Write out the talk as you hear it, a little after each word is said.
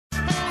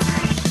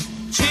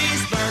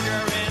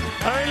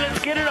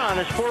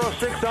It's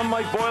 4:06. I'm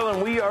Mike Boyle,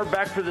 and we are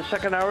back for the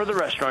second hour of the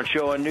Restaurant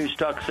Show on News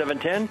Talk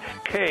 710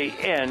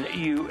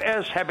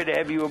 KNUS. Happy to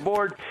have you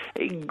aboard.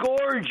 A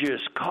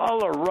gorgeous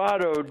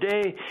Colorado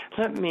day.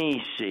 Let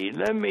me see.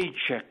 Let me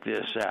check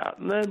this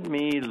out. Let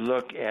me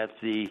look at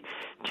the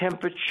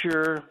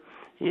temperature.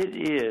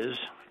 It is,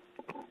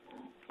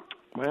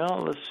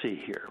 well, let's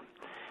see here.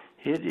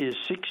 It is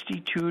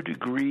 62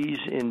 degrees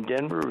in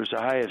Denver. It was a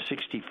high of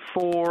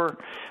 64.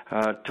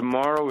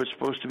 Tomorrow is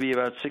supposed to be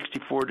about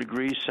 64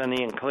 degrees,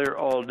 sunny and clear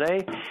all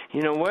day.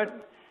 You know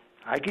what?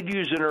 I could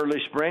use an early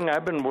spring.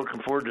 I've been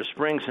looking forward to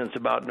spring since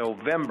about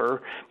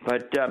November.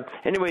 But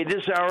anyway,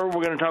 this hour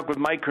we're going to talk with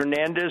Mike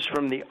Hernandez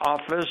from the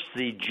office,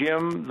 the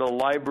gym, the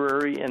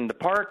library, and the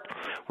park.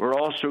 We're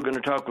also going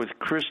to talk with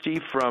Christy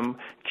from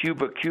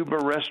Cuba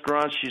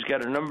Restaurants. She's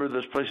got a number of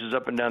those places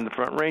up and down the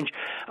Front Range.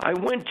 I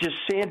went to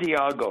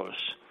Santiago's.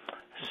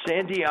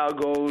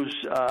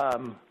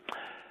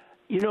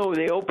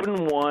 They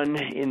opened one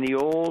in the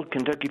old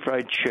Kentucky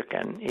Fried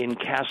Chicken in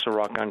Castle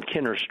Rock on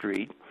Kinner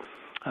Street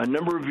a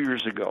number of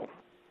years ago.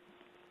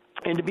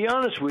 And to be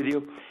honest with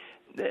you,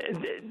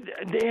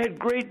 they had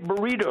great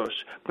burritos,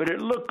 but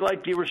it looked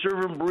like they were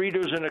serving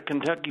burritos in a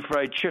Kentucky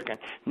Fried Chicken.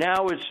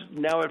 Now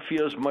it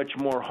feels much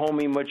more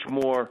homey, much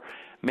more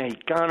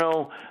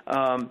Mexicano.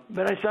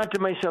 But I thought to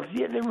myself,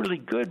 yeah, they're really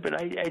good, but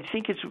I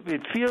think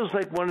it feels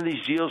like one of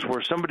these deals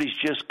where somebody's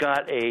just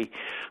got a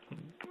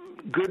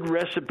good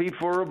recipe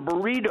for a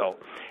burrito.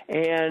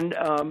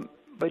 And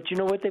but you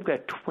know what? They've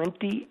got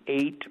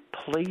 28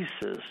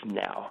 places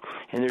now.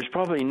 And there's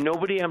probably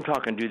nobody I'm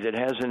talking to that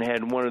hasn't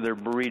had one of their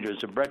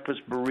burritos, a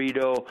breakfast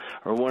burrito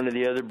or one of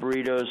the other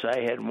burritos.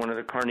 I had one of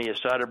the carne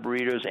asada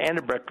burritos and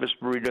a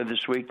breakfast burrito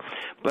this week.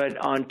 But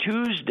on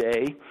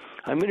Tuesday,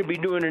 I'm going to be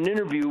doing an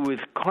interview with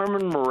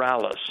Carmen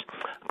Morales.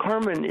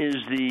 Carmen is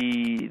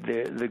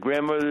the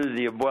grandmother,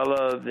 the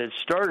abuela that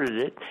started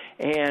it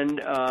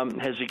and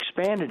has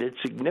expanded it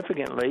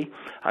significantly.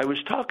 I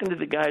was talking to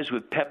the guys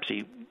with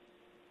Pepsi.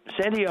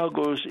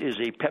 Santiago's is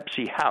a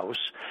Pepsi house,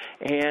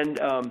 and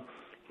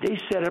they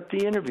set up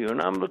the interview,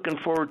 and I'm looking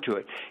forward to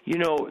it. You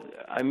know,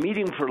 I'm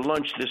meeting for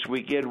lunch this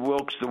week, Ed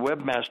Wilkes, the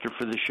webmaster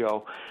for the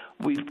show.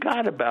 We've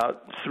got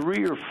about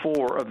 3 or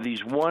 4 of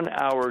these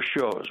one-hour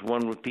shows,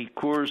 one with Pete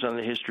Coors on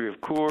the history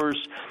of Coors,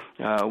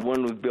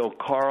 one with Bill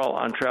Carl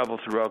on travel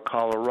throughout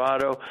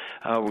Colorado.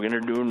 We're going to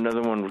do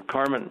another one with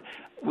Carmen.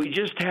 We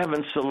just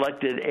haven't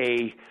selected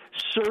a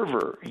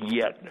server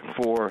yet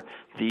for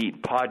the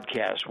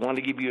podcast. Want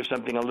to give you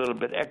something a little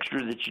bit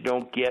extra that you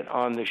don't get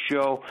on the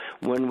show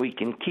when we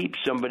can keep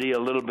somebody a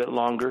little bit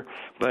longer,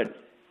 but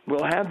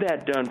we'll have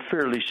that done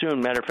fairly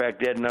soon. Matter of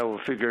fact, Ed and I will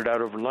figure it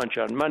out over lunch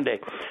on Monday.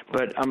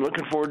 But I'm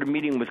looking forward to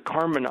meeting with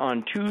Carmen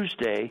on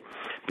Tuesday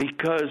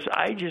because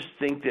I just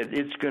think that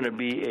it's going to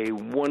be a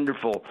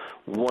wonderful,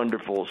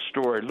 wonderful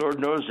story. Lord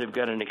knows they've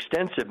got an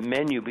extensive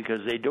menu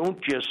because they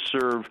don't just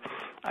serve,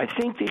 I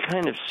think they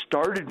kind of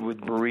started with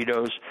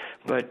burritos,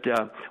 but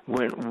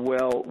went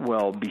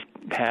well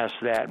past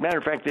that. Matter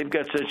of fact, they've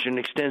got such an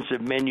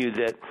extensive menu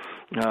that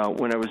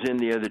when I was in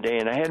the other day,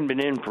 and I hadn't been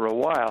in for a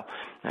while,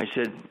 I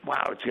said,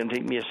 wow, it's going to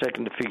take me a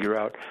second to figure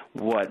out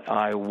what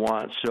I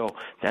want. So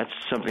that's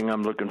something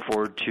I'm looking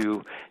forward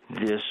to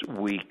this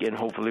week, and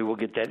hopefully we'll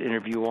get that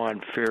interview on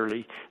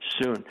fairly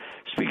soon.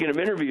 Speaking of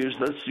interviews,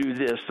 let's do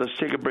this. Let's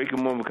take a break,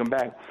 and when we come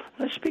back,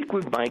 let's speak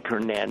with Mike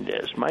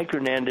Hernandez. Mike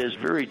Hernandez,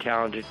 very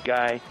talented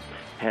guy,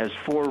 has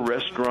 4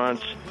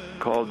 restaurants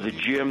called the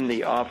Gym,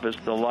 the Office,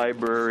 the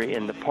Library,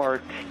 and the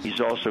Park. He's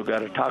also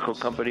got a taco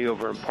company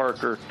over in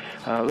Parker.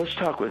 Let's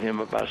talk with him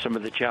about some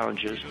of the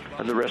challenges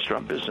of the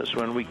restaurant business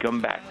when we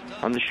come back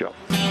on the show.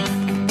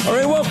 All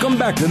right, welcome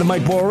back to the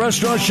Mike Boyle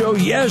Restaurant Show.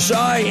 Yes,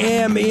 I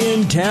am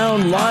in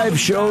town. Live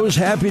shows.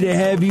 Happy to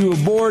have you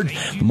aboard.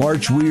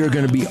 March, we are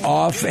going to be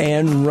off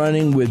and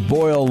running with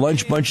Boyle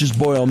Lunch Bunches,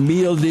 Boyle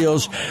Meal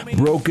Deals,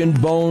 Broken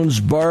Bones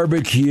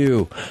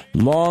Barbecue,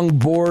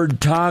 Longboard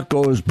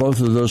Tacos,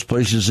 both of those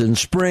places in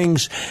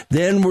Springs.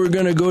 Then we're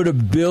going to go to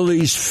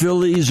Billy's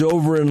Phillies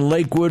over in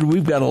Lakewood.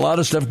 We've got a lot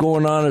of stuff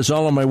going on. It's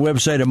all on my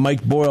website at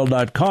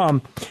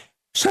mikeboyle.com.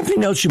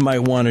 Something else you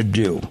might want to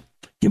do.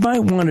 You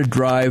might want to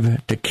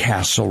drive to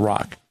Castle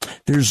Rock.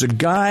 There's a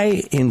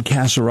guy in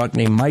Castle Rock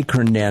named Mike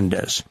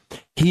Hernandez.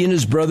 He and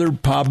his brother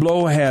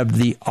Pablo have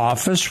the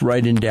office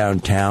right in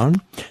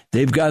downtown.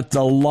 They've got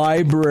the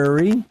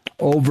library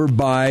over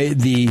by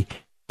the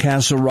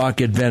Castle Rock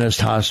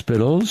Adventist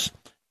Hospitals.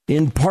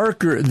 In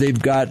Parker, they've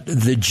got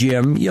the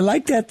gym. You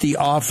like that? The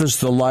office,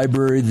 the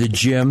library, the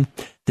gym.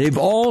 They've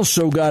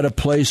also got a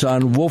place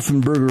on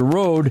Wolfenberger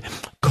Road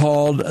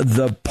called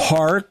the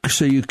Park,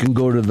 so you can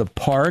go to the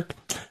park.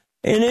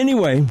 And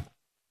anyway,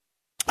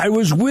 I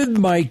was with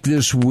Mike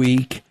this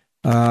week,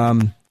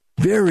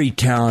 very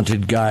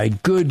talented guy,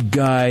 good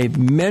guy,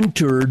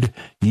 mentored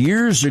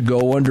years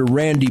ago under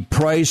Randy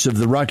Price of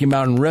the Rocky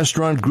Mountain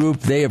Restaurant Group.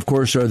 They, of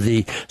course, are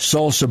the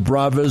Salsa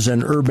Bravas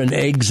and Urban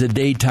Eggs, a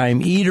daytime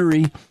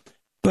eatery.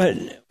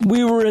 But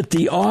we were at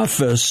the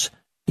office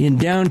in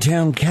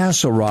downtown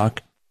Castle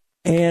Rock,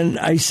 and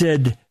I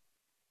said,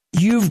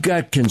 you've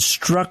got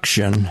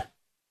construction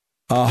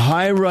a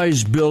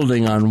high-rise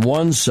building on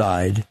one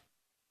side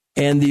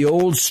and the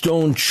old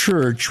stone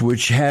church,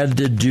 which had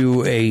to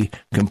do a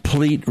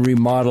complete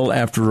remodel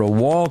after a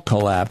wall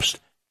collapsed.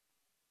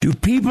 Do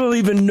people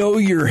even know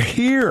you're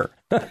here?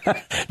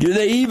 Do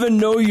they even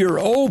know you're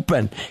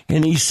open?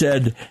 And he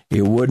said,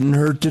 it wouldn't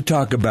hurt to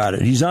talk about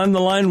it. He's on the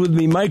line with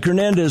me. Mike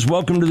Hernandez,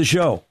 welcome to the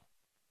show.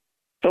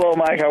 Hello,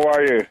 Mike. How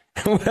are you?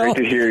 Great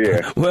to hear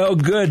you. Well,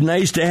 good.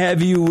 Nice to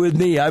have you with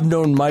me. I've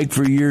known Mike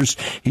for years.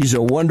 He's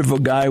a wonderful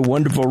guy,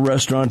 wonderful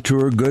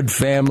restaurateur, good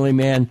family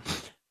man.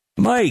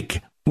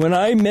 Mike, when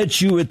I met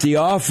you at the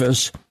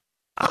office,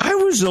 I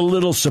was a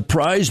little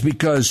surprised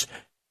because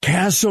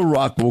Castle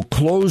Rock will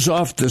close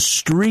off the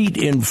street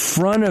in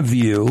front of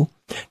you,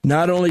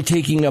 not only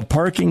taking up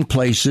parking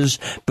places,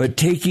 but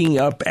taking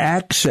up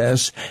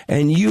access,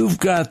 and you've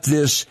got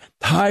this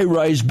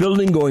high-rise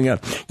building going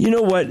up. You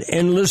know what?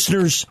 And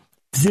listeners,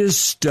 this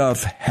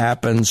stuff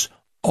happens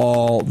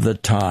all the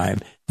time.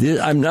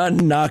 I'm not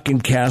knocking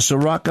Castle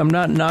Rock. I'm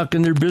not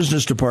knocking their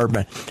business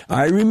department.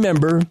 I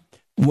remember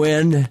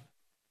when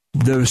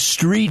the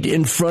street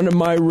in front of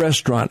my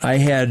restaurant, I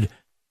had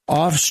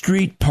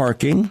off-street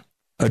parking,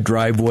 a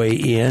driveway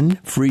in,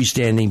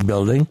 freestanding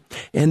building.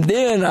 And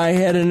then I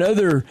had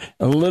another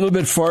a little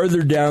bit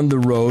farther down the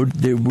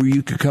road where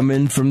you could come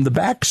in from the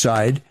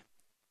backside.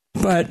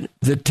 But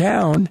the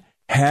town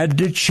had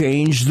to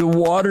change the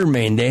water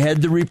main. They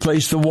had to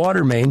replace the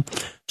water main.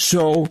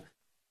 So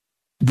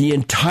the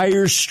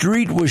entire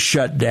street was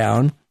shut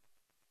down.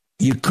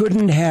 You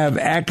couldn't have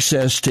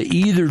access to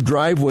either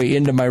driveway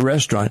into my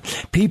restaurant.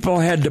 People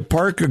had to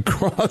park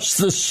across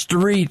the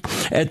street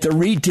at the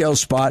retail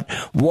spot,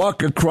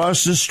 walk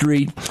across the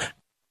street,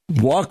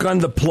 walk on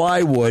the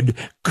plywood,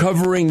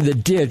 covering the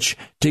ditch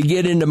to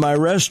get into my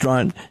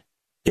restaurant.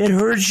 It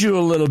hurts you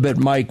a little bit,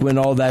 Mike, when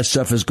all that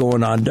stuff is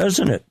going on,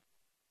 doesn't it?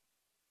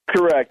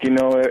 Correct. You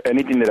know,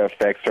 anything that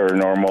affects our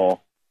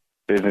normal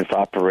business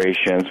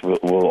operations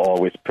will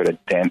always put a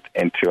dent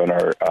into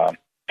our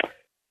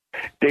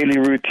daily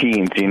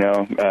routines, you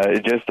know.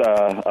 Just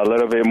a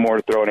little bit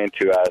more thrown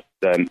into us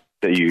than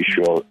the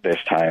usual this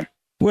time.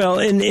 Well,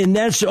 and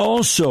that's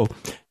also,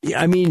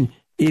 I mean,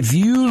 if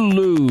you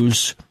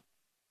lose,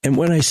 and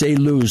when I say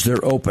lose,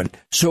 they're open.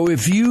 So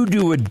if you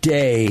do a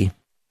day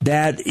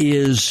that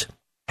is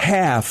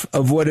half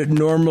of what it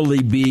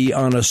normally be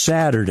on a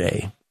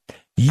Saturday,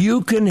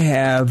 you can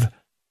have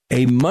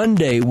a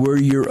Monday where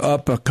you're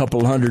up a couple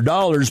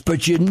 $100,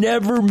 but you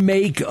never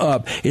make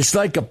up. It's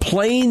like a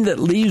plane that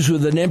leaves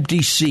with an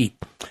empty seat.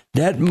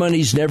 That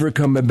money's never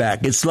coming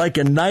back. It's like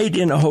a night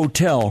in a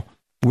hotel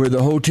where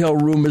the hotel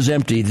room is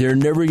empty. They're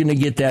never going to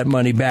get that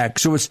money back.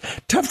 So it's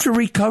tough to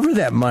recover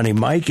that money,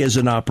 Mike, as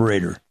an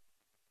operator.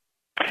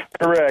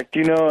 Correct.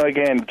 You know,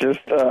 again,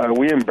 just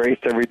we embrace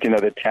everything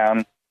that the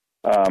town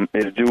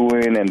is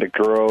doing and the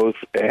growth,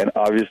 and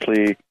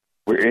obviously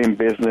we're in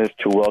business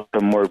to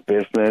welcome more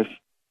business.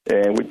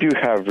 And we do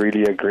have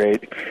really a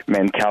great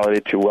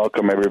mentality to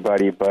welcome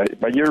everybody,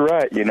 but you're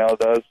right. You know,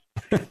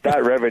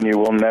 that revenue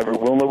we'll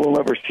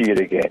never see it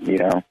again. You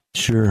know.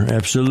 Sure,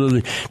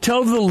 absolutely.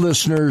 Tell the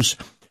listeners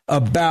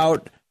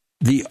about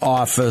the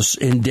office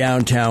in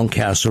downtown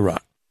Castle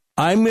Rock.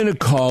 I'm going to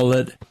call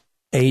it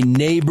a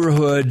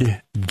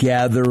neighborhood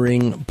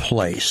gathering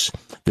place.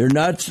 They're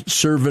not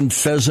serving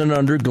pheasant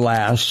under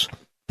glass.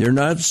 They're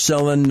not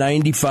selling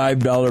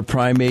 $95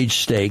 prime age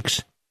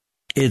steaks.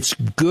 It's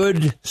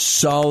good,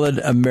 solid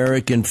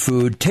American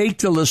food. Take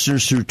the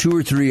listeners through 2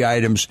 or 3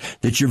 items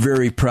that you're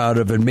very proud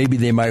of, and maybe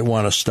they might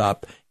want to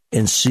stop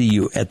and see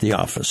you at the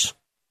office.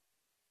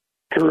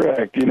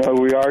 Correct. You know,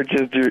 we are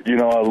just, you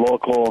know, a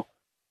local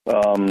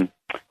home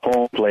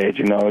plate,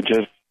 you know,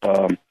 just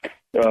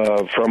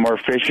from our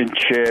fish and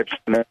chips,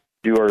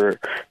 do our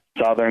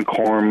southern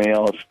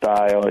cornmeal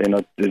style, you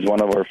know, is one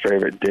of our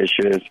favorite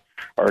dishes.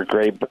 Our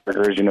great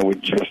burgers, you know, we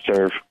just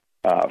serve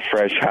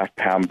fresh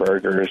half-pound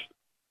burgers.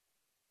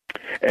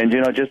 And,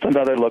 you know, just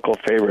another local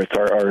favorites,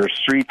 our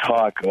street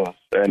tacos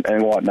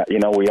and whatnot. You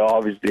know, we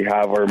obviously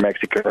have our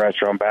Mexican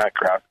restaurant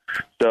background.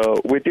 So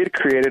we did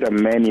create a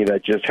menu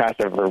that just has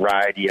a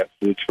variety of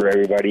foods for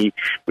everybody.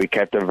 We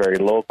kept it very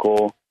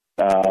local,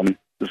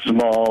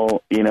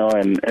 small, you know,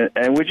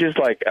 and which is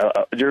like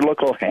your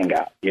local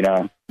hangout, you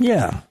know.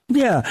 Yeah.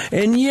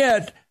 And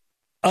yet,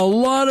 a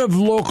lot of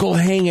local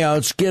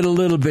hangouts get a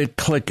little bit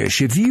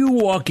cliquish. If you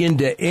walk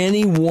into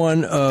any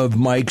one of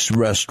Mike's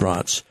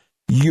restaurants,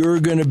 you're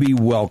going to be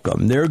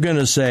welcome. They're going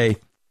to say,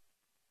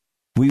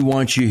 we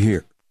want you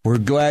here. We're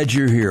glad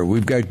you're here.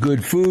 We've got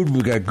good food.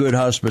 We've got good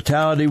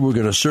hospitality. We're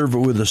going to serve it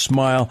with a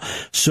smile.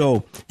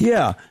 So,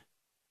 yeah,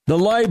 the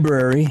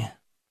library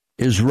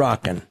is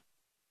rocking.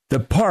 The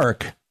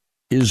park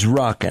is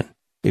rocking.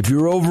 If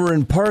you're over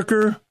in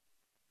Parker,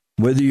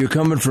 whether you're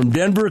coming from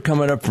Denver,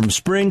 coming up from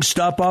Springs,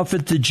 stop off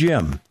at the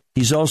gym.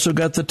 He's also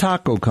got the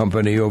taco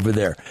company over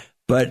there.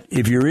 But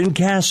if you're in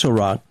Castle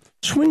Rock,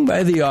 swing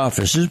by the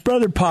office. His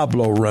brother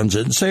Pablo runs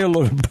it. And say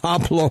hello to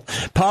Pablo.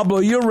 Pablo,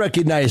 you'll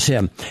recognize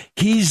him.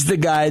 He's the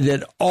guy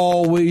that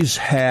always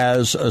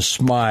has a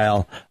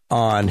smile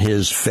on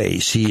his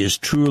face. He is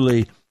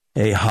truly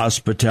a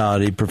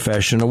hospitality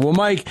professional. Well,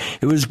 Mike,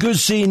 it was good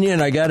seeing you,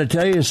 and I got to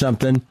tell you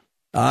something.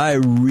 I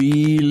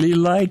really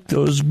liked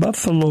those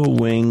buffalo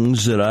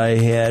wings that I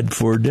had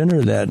for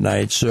dinner that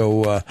night.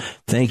 So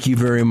thank you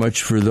very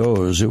much for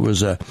those. It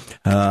was I'm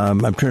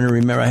trying to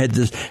remember. I had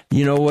this,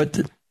 you know what?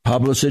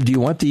 Pablo said, do you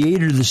want the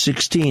 8 or the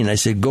 16? I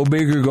said, go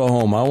big or go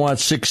home. I want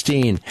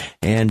 16.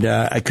 And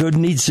I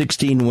couldn't eat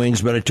 16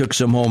 wings, but I took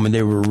some home, and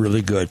they were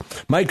really good.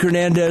 Mike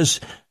Hernandez,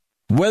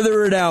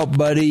 weather it out,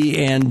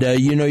 buddy. And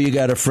you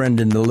got a friend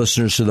in the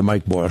listeners to the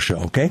Mike Boyle Show,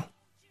 okay?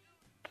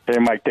 Hey,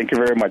 Mike, thank you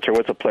very much. It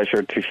was a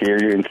pleasure to hear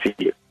you and see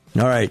you.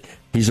 All right.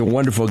 He's a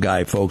wonderful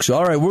guy, folks.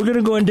 All right, we're going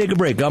to go and take a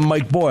break. I'm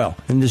Mike Boyle,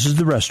 and this is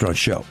The Restaurant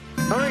Show.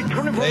 All right,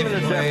 24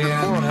 minutes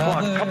after 4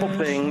 o'clock. A couple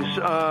things.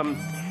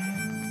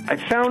 I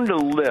found a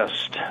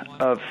list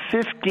of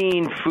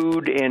 15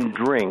 food and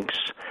drinks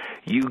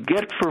you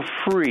get for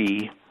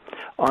free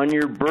on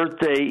your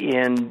birthday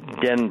in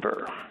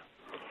Denver.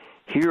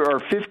 Here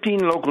are 15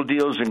 local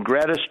deals and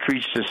gratis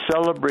treats to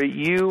celebrate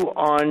you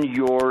on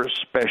your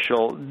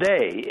special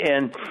day.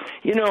 And,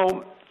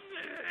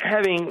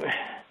 having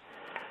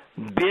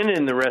been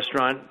in the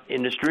restaurant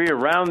industry,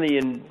 around the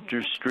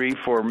industry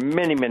for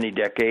many, many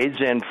decades,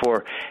 and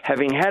for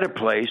having had a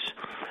place,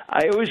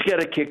 I always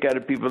get a kick out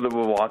of people that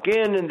will walk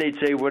in and they'd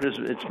say,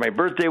 it's my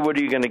birthday, what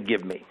are you going to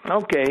give me?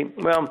 Okay,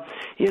 well,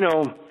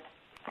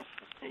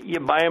 you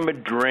buy them a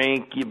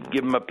drink, you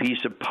give them a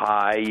piece of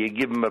pie, you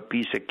give them a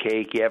piece of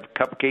cake, you have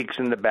cupcakes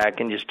in the back,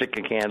 and you stick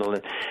a candle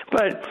in.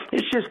 But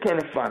it's just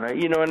kind of fun,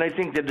 and I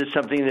think that it's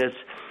something that's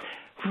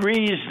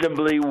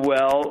reasonably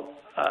well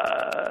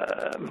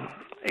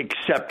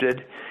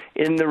accepted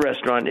in the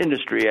restaurant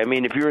industry. I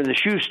mean, if you're in the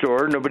shoe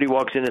store, nobody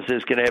walks in and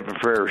says, can I have a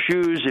pair of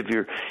shoes? If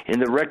you're in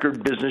the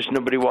record business,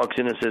 nobody walks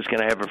in and says,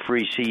 can I have a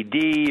free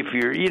CD? If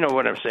you're, you know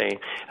what I'm saying,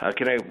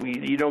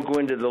 you don't go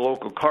into the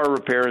local car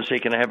repair and say,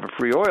 can I have a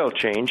free oil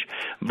change?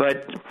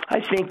 But I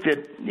think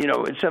that,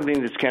 it's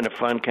something that's kind of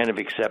fun, kind of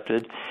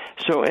accepted.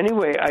 So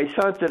anyway, I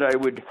thought that I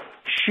would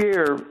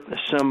share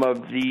some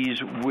of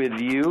these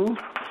with you.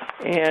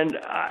 And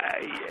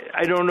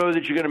I don't know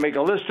that you're going to make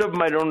a list of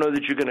them. I don't know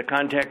that you're going to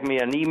contact me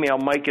on email,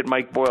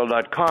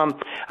 mike@mikeboyle.com.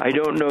 I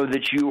don't know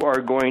that you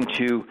are going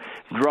to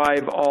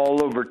drive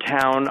all over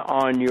town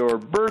on your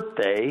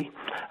birthday.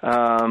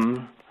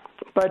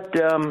 But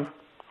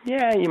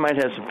you might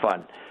have some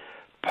fun.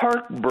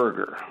 Park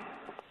Burger.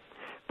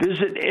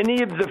 Visit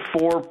any of the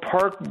 4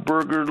 Park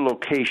Burger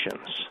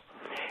locations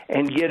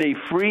and get a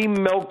free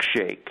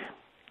milkshake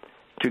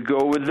to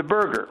go with the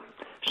burger.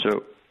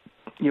 So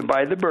you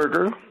buy the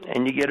burger,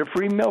 and you get a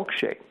free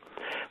milkshake.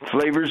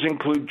 Flavors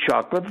include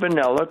chocolate,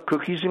 vanilla,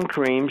 cookies and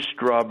cream,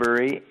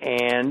 strawberry,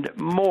 and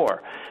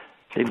more.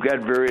 They've got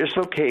various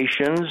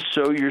locations,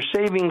 so your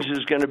savings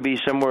is going to be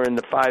somewhere in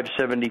the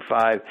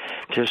 $5.75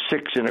 to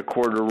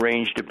 $6.25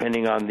 range,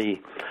 depending on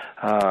the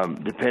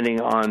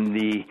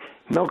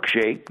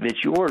milkshake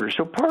that you order.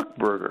 So Park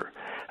Burger,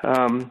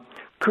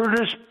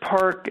 Curtis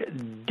Park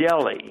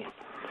Deli.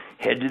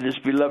 Head to this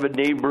beloved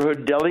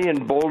neighborhood deli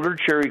in Boulder,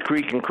 Cherry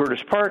Creek, and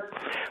Curtis Park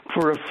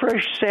for a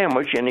fresh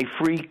sandwich and a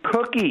free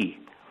cookie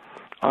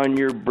on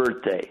your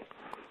birthday.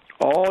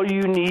 All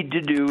you need to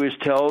do is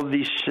tell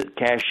the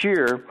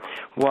cashier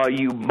while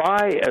you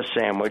buy a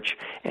sandwich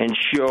and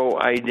show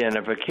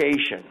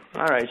identification.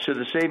 All right, so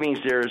the savings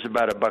there is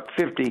about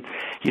 $1.50.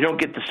 You don't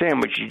get the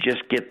sandwich, you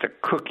just get the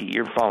cookie.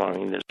 You're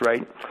following this,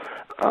 right?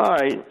 All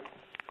right.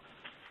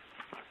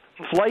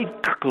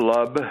 Flight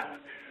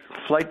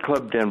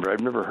Club Denver.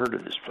 I've never heard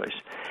of this place.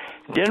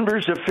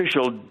 Denver's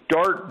official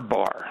dart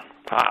bar.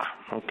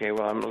 Okay,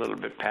 well, I'm a little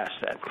bit past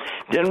that.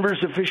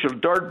 Denver's official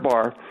dart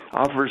bar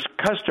offers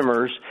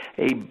customers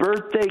a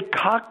birthday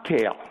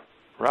cocktail,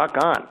 rock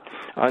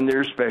on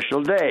their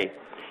special day.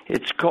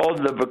 It's called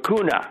the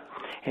Vacuna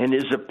and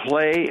is a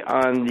play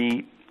on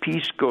the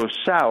Pisco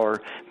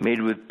Sour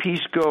made with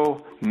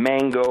pisco,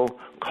 mango,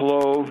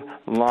 clove,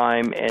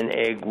 lime, and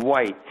egg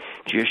white.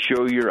 Just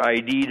show your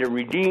ID to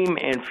redeem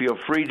and feel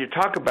free to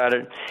talk about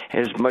it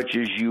as much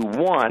as you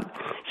want.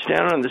 It's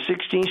down on the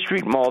 16th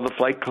Street Mall, the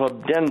Flight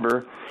Club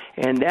Denver,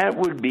 and that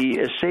would be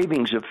a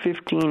savings of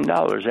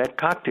 $15. That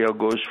cocktail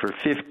goes for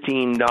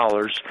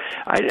 $15.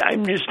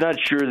 I'm just not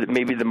sure that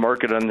maybe the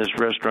market on this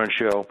restaurant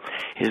show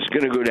is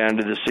going to go down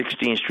to the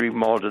 16th Street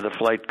Mall to the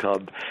Flight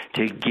Club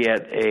to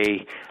get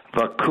a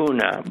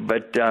Vacuna,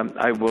 but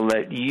I will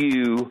let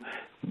you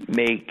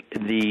make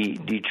the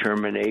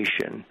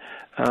determination.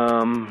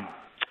 Snarf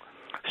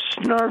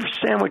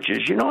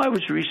sandwiches. I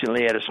was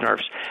recently at a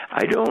Snarf's.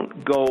 I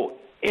don't go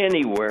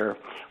anywhere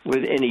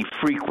with any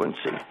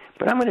frequency,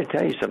 but I'm going to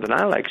tell you something.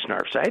 I like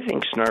Snarf's. I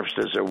think Snarf's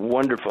does a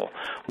wonderful,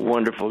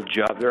 wonderful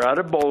job. They're out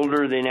of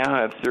Boulder. They now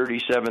have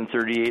 37,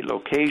 38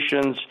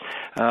 locations.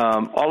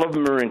 All of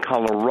them are in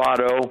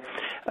Colorado,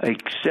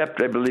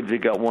 except I believe they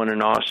got one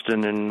in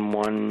Austin and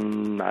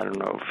one, I don't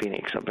know,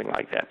 Phoenix, something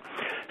like that.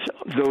 So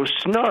those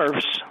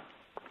Snarf's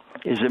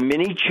is a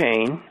mini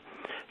chain.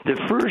 The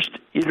first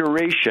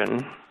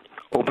iteration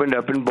opened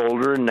up in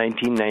Boulder in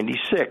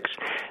 1996.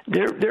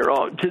 They're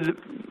all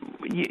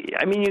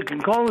you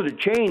can call it a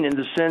chain in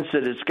the sense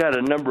that it's got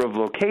a number of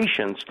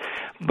locations,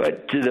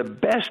 but to the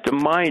best of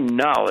my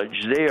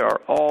knowledge, they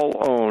are all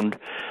owned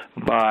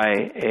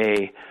by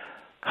a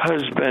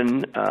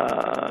husband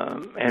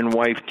and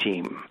wife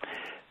team.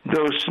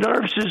 Though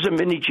Snarf's is a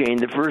mini chain,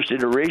 the first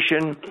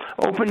iteration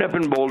opened up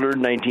in Boulder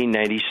in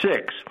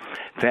 1996.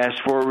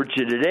 Fast forward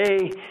to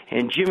today,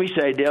 and Jimmy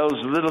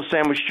Seidel's Little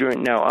Sandwich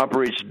Joint now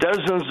operates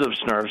dozens of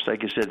Snarfs,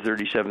 like I said,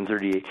 37,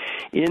 38,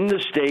 in the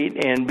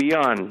state and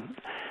beyond.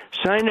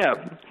 Sign up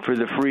for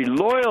the free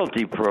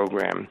loyalty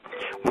program,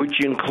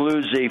 which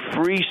includes a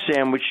free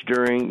sandwich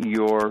during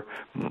your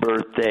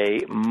birthday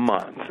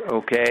month,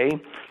 okay?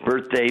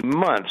 Birthday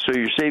month. So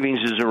your savings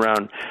is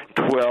around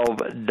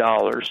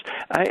 $12.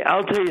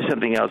 I'll tell you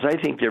something else. I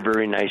think they're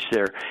very nice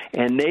there.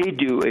 And they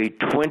do a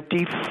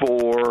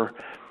 24,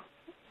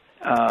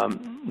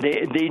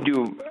 they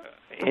do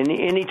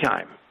any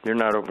time. They're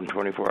not open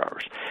 24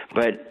 hours.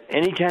 But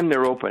anytime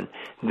they're open,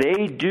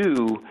 they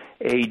do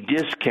a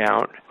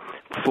discount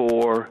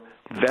for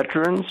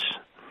veterans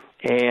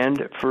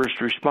and first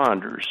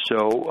responders.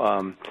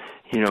 So,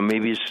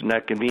 maybe it's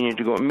not convenient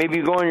to go. Maybe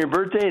you go on your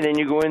birthday, then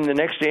you go in the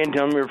next day and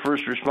tell them you're a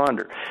first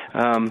responder.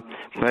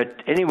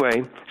 But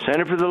anyway, sign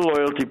up for the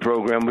loyalty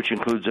program, which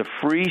includes a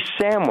free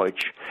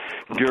sandwich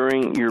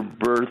during your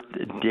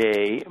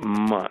birthday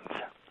month.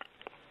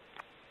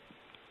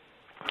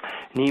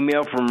 An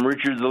email from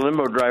Richard, the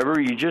limo driver.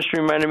 You just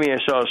reminded me I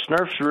saw a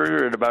Snarf's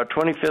burger at about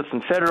 25th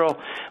and Federal.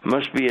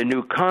 Must be a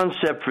new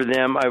concept for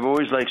them. I've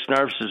always liked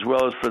Snarf's as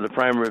well as for the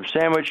prime rib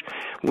sandwich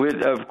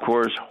with, of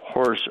course,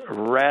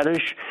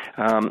 horseradish.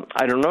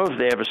 I don't know if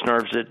they have a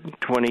Snarf's at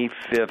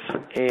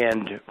 25th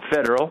and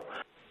Federal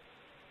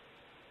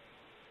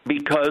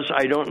because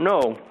I don't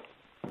know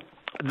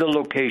the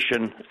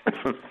location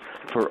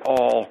for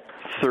all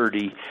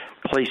 30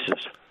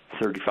 places.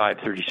 35,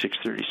 36,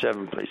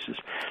 37 places.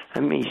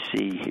 Let me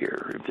see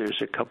here if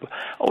there's a couple.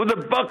 Oh, the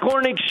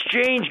Buckhorn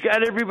Exchange.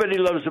 God, everybody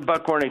loves the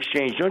Buckhorn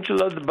Exchange. Don't you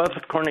love the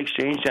Buckhorn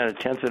Exchange down at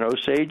 10th and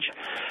Osage?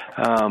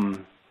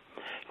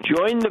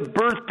 Join the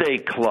birthday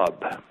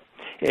club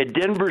at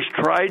Denver's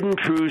tried and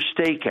true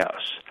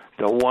steakhouse,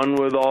 the one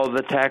with all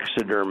the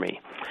taxidermy.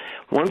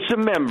 Once a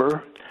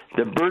member,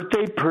 the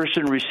birthday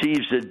person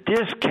receives a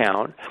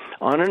discount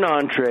on an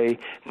entree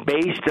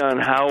based on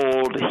how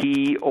old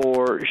he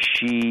or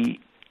she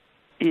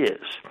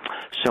is.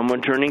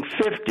 Someone turning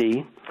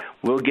 50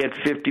 will get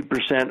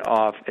 50%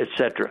 off,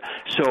 etc.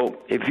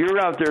 So if you're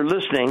out there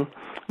listening,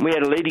 we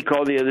had a lady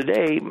call the other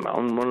day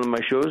on one of my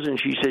shows, and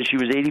she said she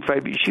was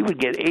 85. She would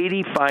get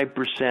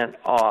 85%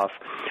 off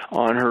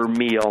on her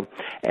meal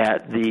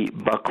at the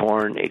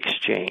Buckhorn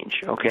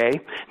Exchange,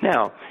 okay?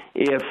 Now,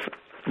 if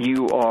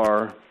you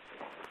are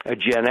a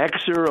Gen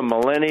Xer, a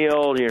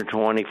millennial, you're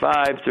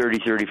 25, 30,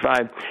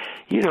 35,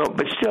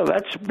 but still,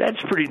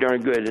 that's pretty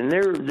darn good. And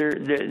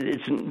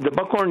it's the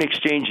Buckhorn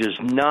Exchange is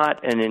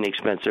not an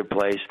inexpensive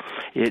place.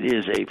 It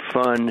is a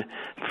fun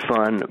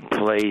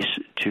place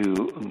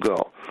to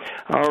go.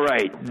 All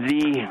right,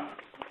 the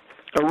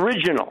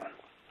original.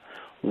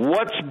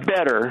 What's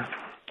better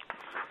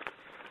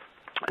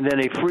than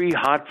a free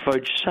hot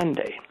fudge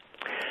sundae?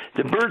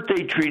 The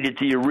birthday treat at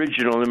the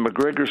original in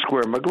McGregor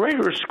Square.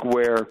 McGregor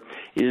Square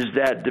is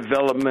that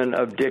development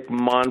of Dick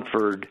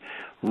Monfort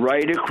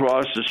right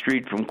across the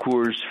street from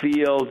Coors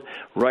Field,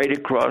 right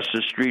across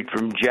the street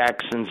from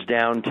Jackson's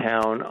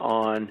downtown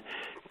on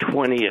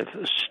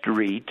 20th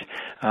Street.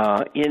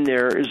 In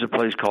there is a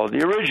place called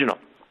The Original.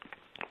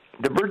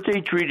 The birthday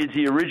treat at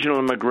the original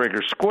in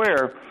McGregor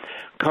Square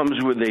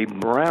comes with a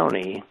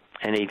brownie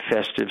and a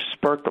festive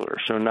sparkler.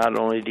 So not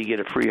only do you get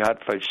a free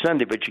hot fudge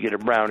sundae, but you get a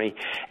brownie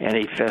and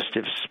a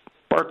festive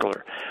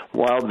sparkler.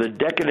 While the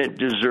decadent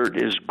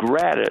dessert is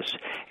gratis,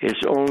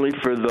 it's only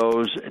for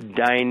those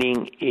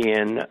dining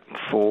in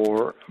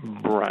for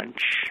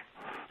brunch.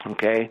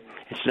 Okay?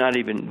 It's not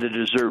even, the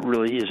dessert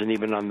really isn't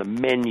even on the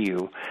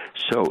menu,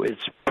 so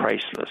it's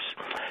priceless.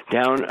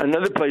 Down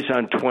another place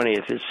on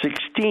 20th, it's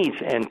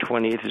 16th and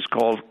 20th, is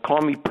called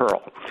Call Me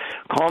Pearl.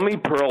 Call Me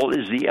Pearl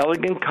is the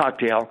elegant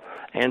cocktail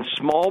and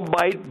small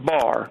bite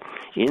bar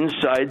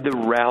inside the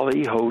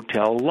Raleigh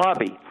Hotel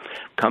lobby.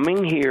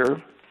 Coming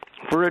here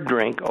for a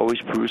drink always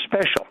proves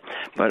special.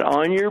 But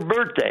on your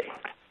birthday,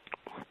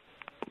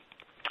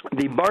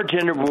 the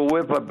bartender will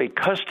whip up a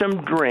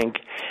custom drink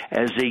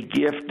as a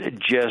gift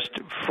just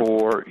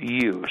for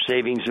you.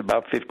 Savings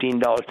about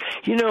 $15.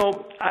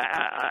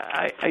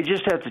 I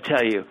just have to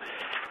tell you,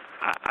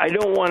 I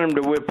don't want him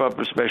to whip up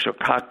a special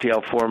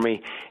cocktail for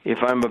me. If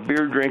I'm a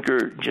beer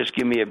drinker, just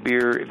give me a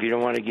beer. If you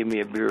don't want to give me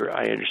a beer,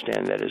 I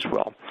understand that as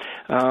well.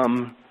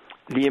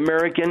 The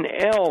American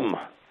Elm.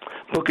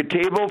 Book a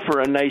table for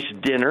a nice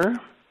dinner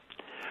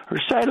or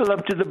sidle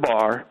up to the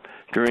bar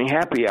during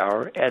happy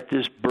hour at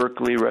this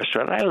Berkeley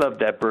restaurant. I love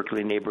that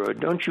Berkeley neighborhood,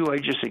 don't you? I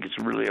just think it's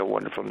really a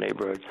wonderful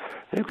neighborhood.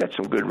 They've got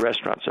some good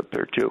restaurants up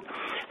there, too.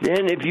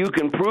 Then, if you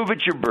can prove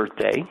it's your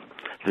birthday,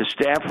 the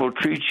staff will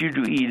treat you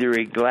to either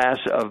a glass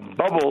of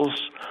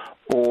bubbles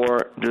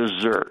or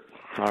dessert.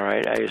 All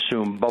right, I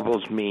assume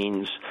bubbles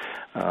means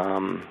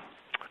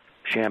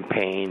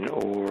champagne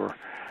or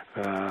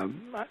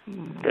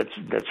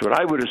that's what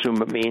I would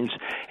assume it means,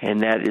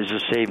 and that is a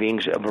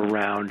savings of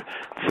around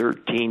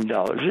 $13.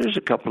 There's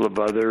a couple of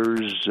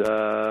others.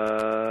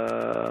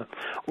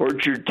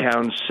 Orchard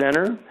Town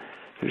Center.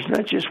 There's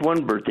not just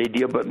one birthday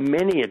deal, but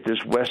many at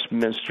this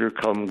Westminster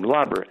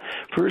conglomerate.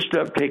 First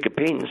up, take a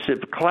paint and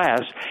sip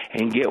class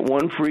and get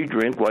one free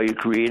drink while you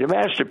create a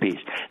masterpiece.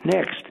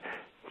 Next,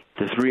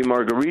 the 3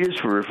 margaritas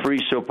for a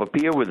free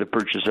sopapilla with the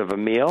purchase of a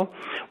meal.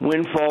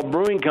 Windfall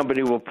Brewing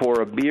Company will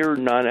pour a beer,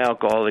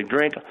 non-alcoholic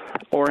drink,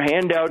 or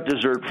hand out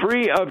dessert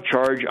free of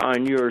charge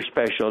on your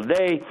special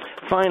day.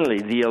 Finally,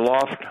 the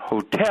Aloft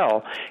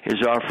Hotel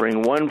is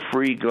offering one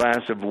free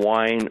glass of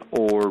wine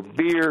or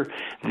beer.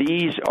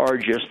 These are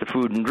just the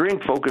food and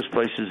drink focus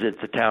places at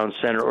the town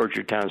center,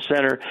 Orchard Town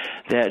Center,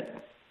 that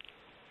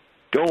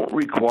don't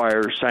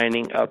require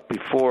signing up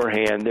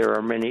beforehand. There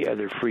are many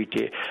other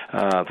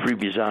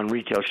freebies on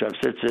retail shops.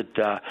 That's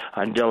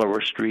on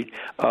Delaware Street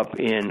up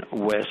in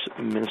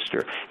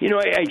Westminster. You know,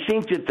 I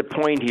think that the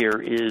point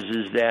here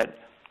is that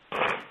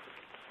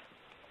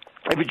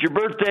if it's your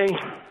birthday,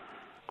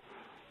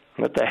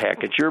 what the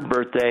heck, it's your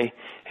birthday.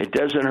 It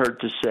doesn't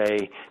hurt to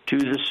say to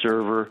the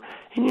server,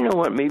 and you know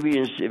what, maybe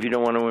if you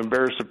don't want to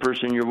embarrass the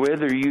person you're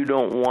with or you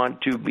don't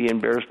want to be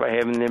embarrassed by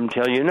having them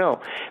tell you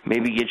no,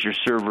 maybe get your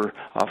server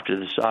off to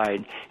the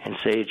side and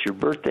say it's your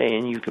birthday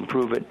and you can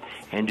prove it.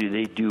 And do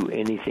they do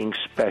anything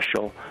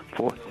special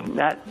for,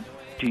 not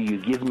do you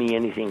give me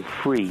anything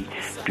free,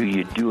 do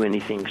you do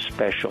anything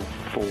special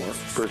for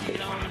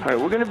birthdays? All right,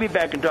 we're going to be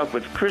back and talk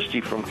with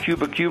Christy from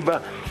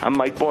Cuba. I'm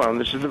Mike Boyle, and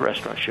this is The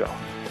Restaurant Show.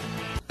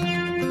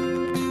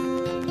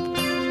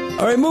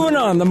 All right, moving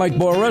on, the Mike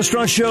Boyle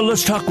Restaurant Show.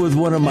 Let's talk with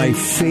one of my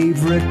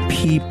favorite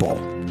people.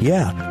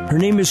 Yeah, her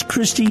name is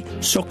Christy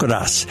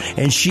Socaras,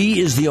 and she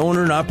is the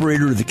owner and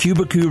operator of the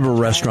Cuba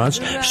restaurants.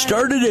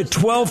 Started at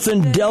 12th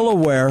and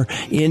Delaware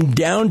in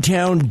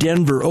downtown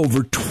Denver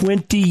over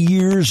 20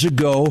 years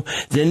ago.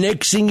 The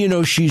next thing you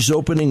know, she's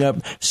opening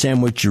up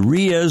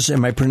sandwicherias.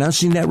 Am I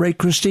pronouncing that right,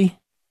 Christy?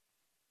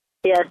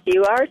 Yes,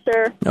 you are,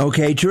 sir.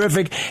 Okay,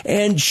 terrific.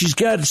 And she's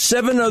got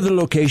 7 other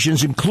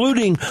locations,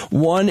 including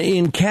one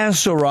in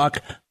Castle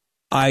Rock.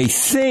 I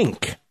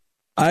think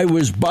I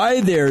was by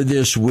there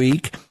this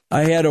week.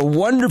 I had a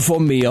wonderful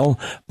meal,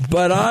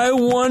 but I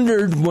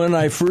wondered when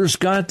I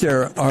first got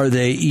there, are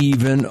they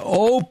even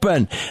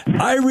open?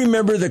 I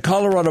remember the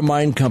Colorado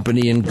Mine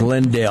Company in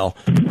Glendale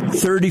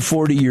 30,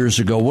 40 years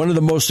ago, one of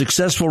the most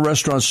successful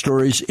restaurant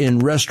stories in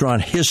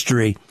restaurant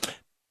history.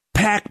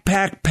 Pack.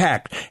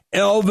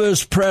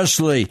 Elvis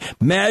Presley,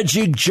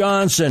 Magic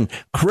Johnson,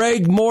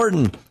 Craig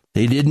Morton.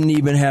 They didn't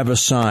even have a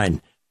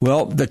sign.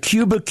 Well, the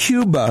Cuba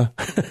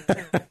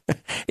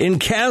in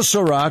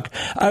Castle Rock,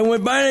 I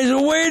went by and I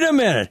said, wait a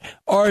minute.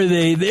 Are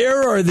they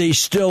there? Are they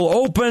still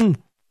open?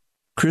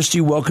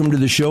 Christy, welcome to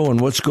the show. And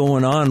what's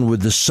going on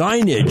with the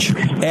signage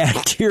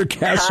at your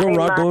Castle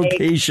Rock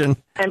location?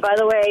 And by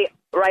the way,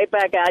 right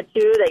back at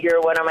you that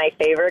you're one of my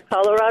favorite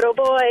Colorado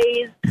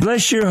boys.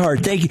 Bless your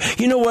heart. Thank you.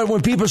 You know what?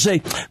 When people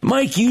say,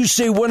 Mike, you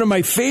say one of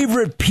my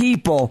favorite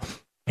people,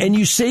 and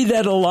you say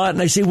that a lot,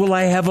 and I say, well,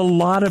 I have a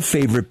lot of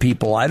favorite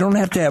people. I don't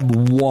have to have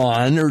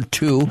one or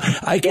two.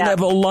 I can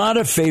have a lot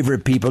of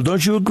favorite people.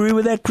 Don't you agree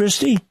with that,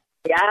 Christy?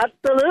 Yeah,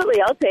 absolutely.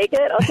 I'll take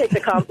it. I'll take the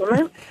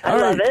compliment. I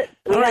love it.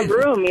 We have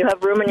room. You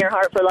have room in your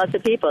heart for lots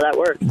of people. That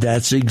works.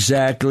 That's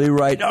exactly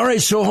right. All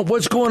right. So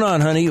what's going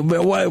on, honey?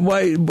 Why are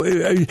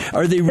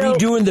they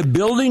redoing the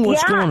building?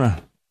 What's going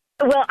on?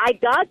 Well, I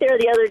got there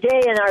the other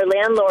day, and our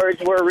landlords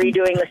were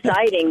redoing the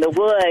siding, the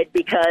wood,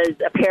 because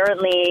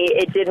apparently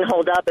it didn't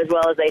hold up as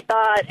well as they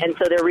thought, and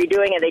so they're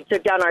redoing it. They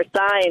took down our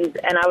signs,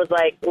 and I was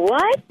like,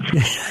 what?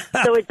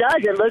 So it does.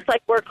 It looks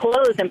like we're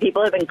closed, and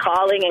people have been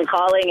calling,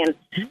 and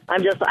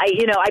I'm just,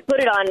 I put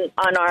it on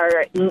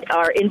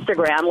our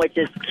Instagram, which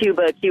is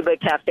Cuba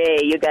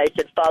Cafe. You guys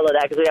should follow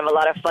that because we have a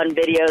lot of fun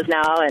videos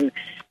now and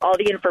all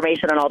the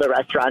information on all the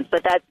restaurants,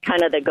 but that's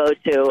kind of the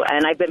go-to,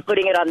 and I've been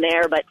putting it on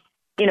there, but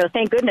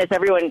thank goodness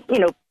everyone,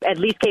 at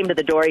least came to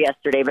the door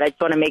yesterday. But I just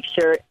want to make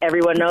sure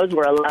everyone knows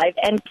we're alive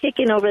and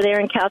kicking over there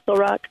in Castle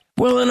Rock.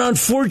 Well, and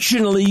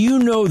unfortunately, you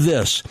know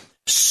this.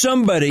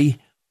 Somebody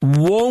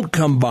won't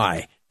come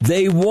by.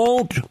 They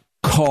won't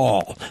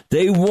call.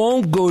 They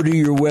won't go to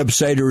your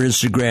website or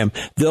Instagram.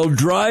 They'll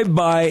drive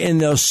by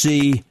and they'll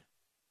see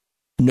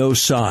no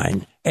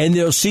sign. And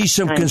they'll see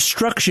some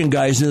construction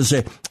guys and they'll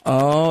say,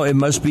 oh, it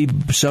must be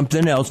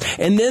something else.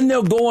 And then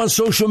they'll go on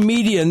social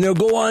media and they'll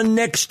go on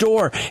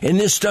Nextdoor and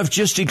this stuff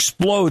just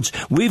explodes.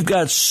 We've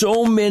got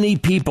so many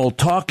people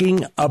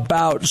talking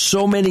about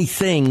so many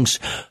things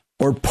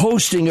or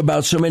posting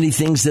about so many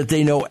things that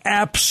they know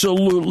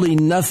absolutely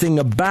nothing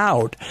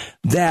about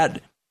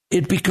that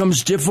it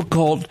becomes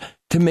difficult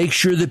to make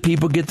sure that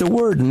people get the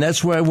word. And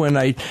that's why when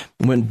I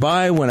went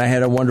by, when I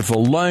had a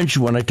wonderful lunch,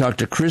 when I talked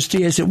to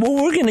Christy, I said, well,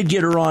 we're going to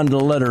get her on to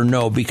let her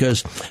know,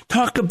 because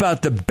talk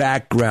about the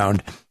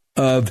background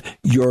of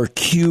your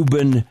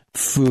Cuban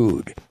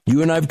food.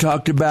 You and I have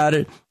talked about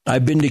it.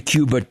 I've been to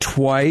Cuba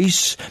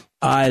twice.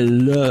 I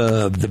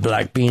love the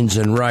black beans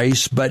and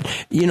rice, but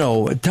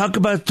talk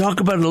about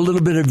a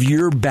little bit of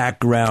your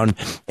background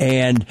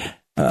and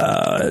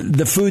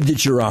the food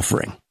that you're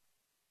offering.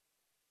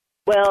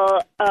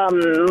 Well,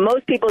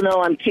 most people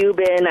know I'm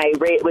Cuban. I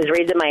was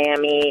raised in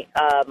Miami.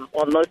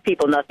 Well, most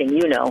people, nothing,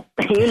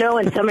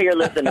 and some of your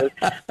listeners.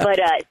 But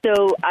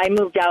so I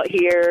moved out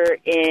here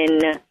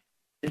in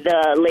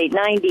the late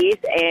 90s,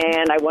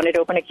 and I wanted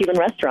to open a Cuban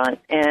restaurant.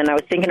 And I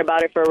was thinking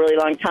about it for a really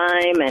long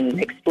time and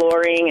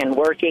exploring and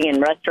working in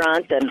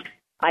restaurants. And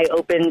I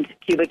opened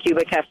Cuba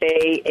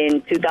Cafe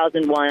in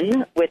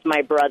 2001 with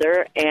my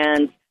brother,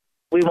 and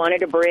we wanted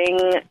to bring,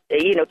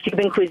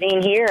 Cuban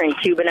cuisine here and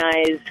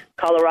Cubanize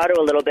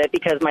Colorado a little bit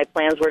because my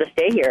plans were to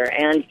stay here.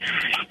 And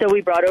so we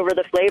brought over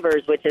the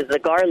flavors, which is the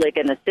garlic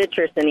and the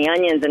citrus and the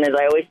onions. And as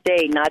I always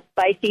say, not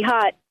spicy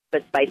hot,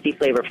 but spicy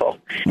flavorful.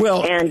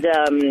 Well, and,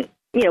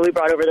 we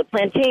brought over the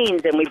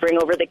plantains, and we bring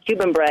over the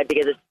Cuban bread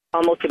because it's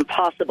almost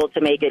impossible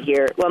to make it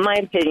here. Well, my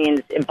opinion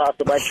is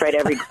impossible. I've tried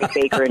every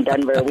baker in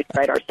Denver. We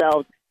tried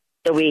ourselves.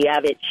 So we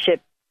have it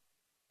shipped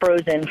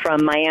frozen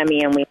from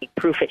Miami, and we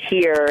proof it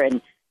here.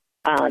 And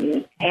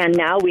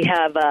now we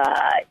have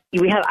I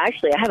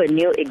have a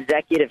new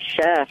executive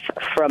chef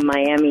from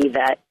Miami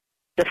that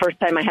the first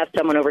time I have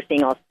someone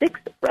overseeing all 6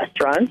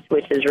 restaurants,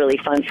 which is really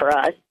fun for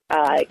us,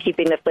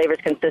 keeping the flavors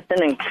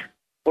consistent. And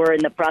we're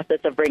in the process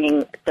of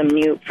bringing some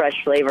new fresh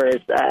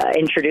flavors,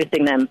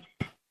 introducing them.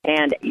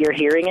 And you're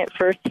hearing it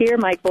first here,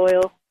 Mike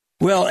Boyle.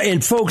 Well,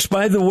 and folks,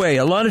 by the way,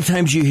 a lot of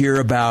times you hear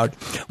about,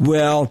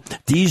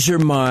 these are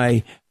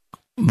my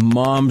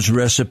mom's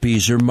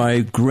recipes or my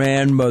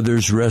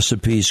grandmother's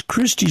recipes.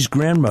 Christy's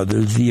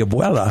grandmother, the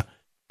abuela,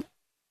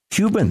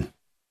 Cuban.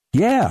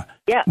 Yeah.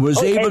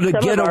 Was able to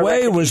get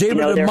away, was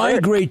able to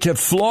migrate to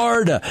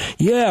Florida.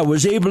 Yeah,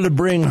 was able to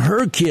bring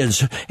her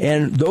kids,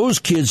 and those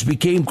kids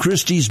became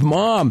Christy's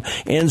mom.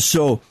 And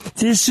so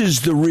this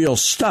is the real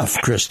stuff,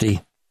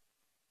 Christy.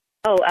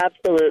 Oh,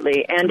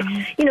 absolutely. And,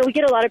 we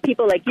get a lot of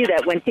people like you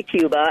that went to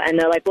Cuba, and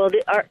they're like, well,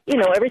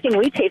 everything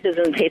we taste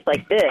doesn't taste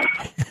like this.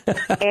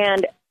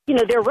 And,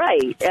 they're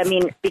right. I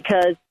mean,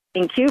 because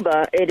in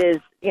Cuba, it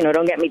is,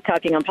 don't get me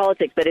talking on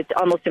politics, but it's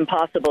almost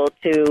impossible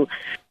to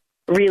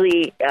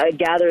really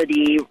gather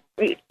the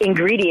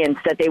ingredients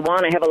that they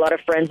want. I have a lot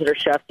of friends that are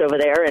chefs over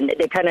there, and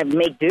they kind of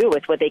make do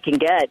with what they can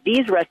get.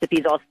 These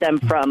recipes all stem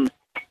from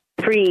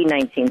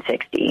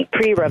pre-1960,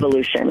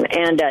 pre-revolution,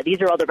 and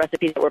these are all the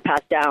recipes that were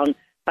passed down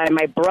by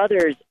my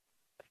brother's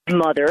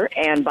mother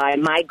and by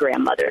my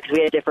grandmother, because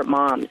we had different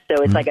moms.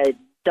 So it's like a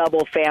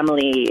double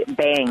family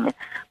bang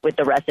with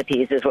the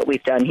recipes is what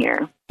we've done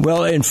here.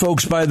 Well, and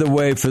folks, by the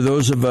way, for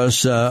those of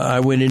us, I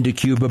went into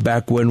Cuba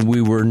back when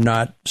we were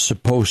not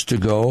supposed to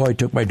go. I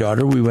took my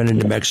daughter. We went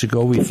into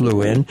Mexico. We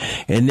flew in.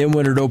 And then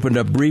when it opened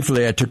up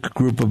briefly, I took a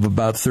group of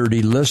about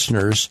 30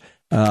 listeners.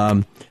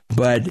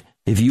 But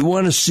if you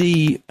want to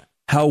see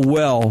how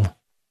well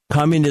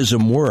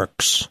communism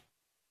works,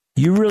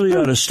 you really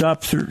ought to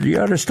stop.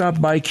 You ought to stop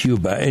by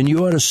Cuba, and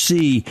you ought to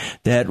see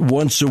that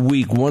once a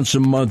week, once a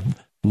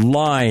month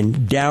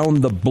line down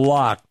the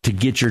block to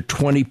get your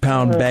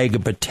 20-pound bag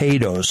of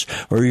potatoes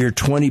or your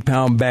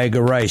 20-pound bag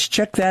of rice.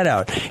 Check that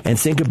out and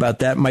think about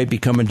that might be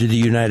coming to the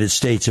United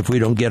States if we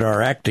don't get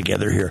our act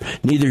together here.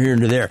 Neither here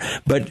nor there.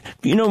 But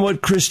you know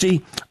what,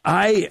 Christy?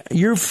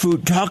 Your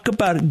food, talk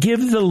about it.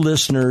 Give the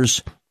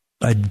listeners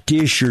a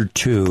dish or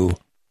two.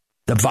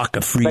 The vaca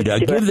frita.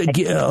 Give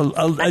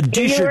a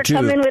dish or two.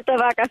 You're coming with the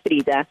vaca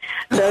frita.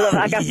 So the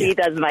vaca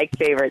frita is Mike's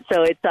favorite.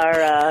 So it's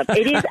our,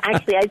 it is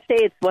actually, I'd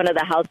say it's one of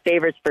the house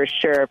favorites for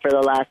sure for the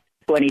last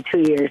 22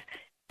 years.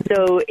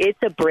 So it's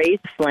a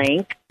braised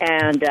flank,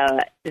 and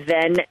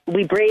then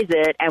we braise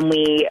it and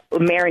we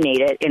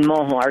marinate it in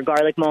mojo, our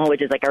garlic mojo,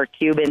 which is like our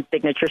Cuban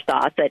signature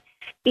sauce that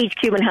each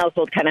Cuban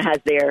household kind of has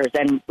theirs,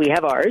 and we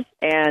have ours.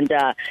 And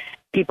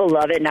people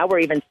love it. Now we're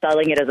even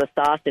selling it as a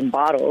sauce in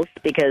bottles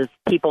because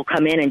people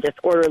come in and just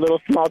order little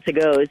small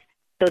to-goes.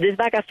 So this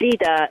vaca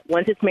frita,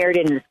 once it's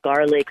marinated in this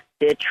garlic,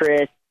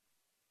 citrus,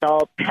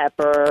 salt,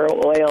 pepper,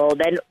 oil,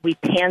 then we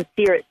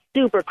pan-sear it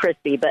super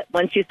crispy. But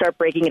once you start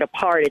breaking it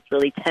apart, it's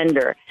really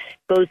tender.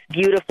 Goes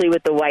beautifully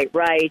with the white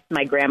rice,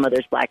 my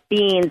grandmother's black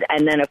beans,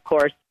 and then, of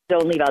course,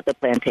 don't leave out the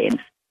plantains.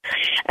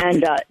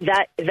 And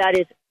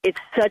it's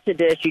such a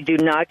dish. You do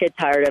not get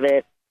tired of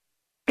it.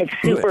 It's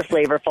super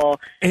flavorful.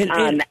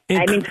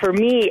 I mean, for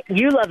me,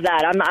 you love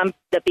that. I'm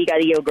the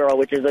picadillo girl,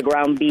 which is the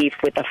ground beef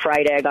with the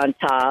fried egg on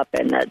top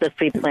and the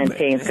sweet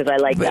plantains because I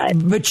like that.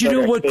 But you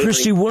know what,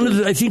 Christy?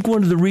 I think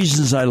one of the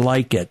reasons I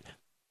like it,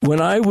 when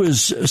I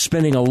was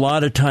spending a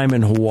lot of time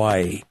in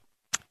Hawaii,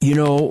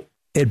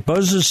 at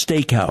Buzz's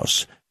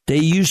Steakhouse, they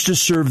used to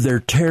serve their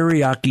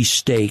teriyaki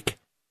steak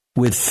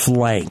with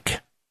flank.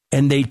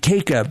 And they'd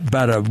take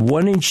about a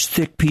 1-inch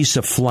thick piece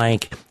of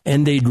flank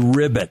and they'd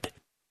rib it.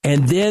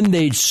 And then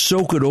they'd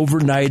soak it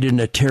overnight in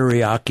a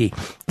teriyaki.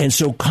 And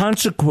so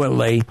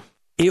consequently,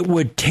 it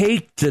would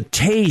take the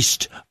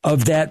taste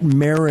of that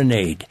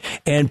marinade.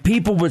 And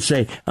people would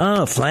say,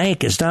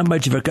 flank is not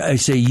much of a... I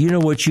say, you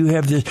know what, you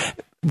have this...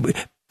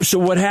 So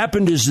what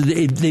happened is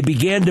they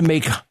began to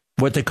make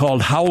what they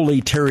called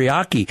Howley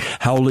teriyaki.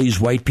 Howleys,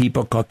 white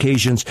people,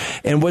 Caucasians,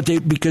 and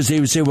because they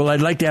would say, well,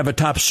 I'd like to have a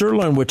top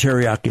sirloin with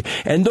teriyaki,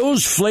 and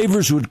those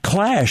flavors would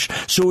clash.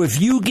 So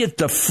if you get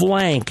the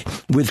flank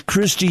with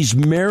Christie's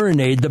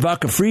marinade, the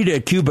vaca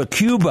frita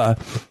Cuba,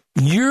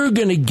 you're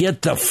going to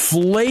get the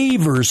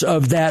flavors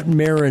of that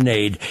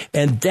marinade,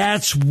 and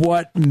that's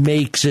what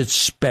makes it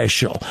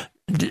special.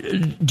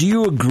 Do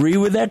you agree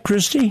with that,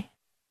 Christy?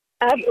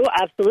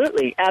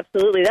 Absolutely. That's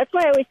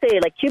why I always say,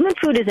 like, Cuban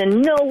food is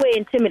in no way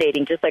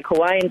intimidating, just like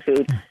Hawaiian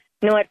food.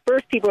 You know, at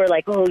first people are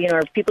like, oh, you know,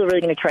 are people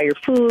really going to try your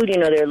food? You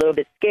know, they're a little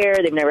bit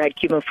scared. They've never had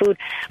Cuban food.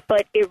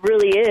 But it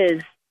really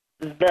is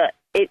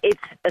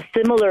it's a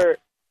similar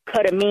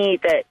cut of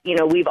meat that, you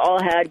know, we've all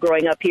had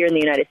growing up here in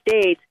the United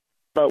States,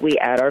 but we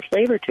add our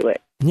flavor to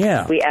it.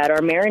 Yeah. We add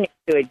our marinade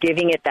to it,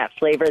 giving it that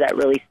flavor that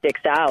really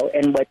sticks out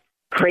and what's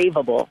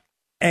craveable.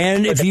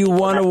 And if you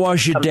want to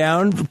wash it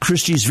down,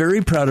 Christy's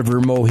very proud of her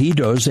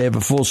mojitos. They have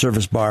a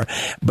full-service bar.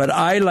 But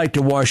I like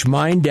to wash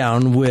mine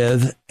down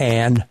with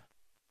an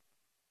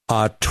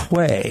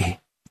Atway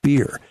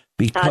beer.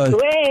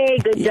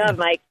 Atway. Good job,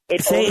 Mike.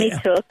 It only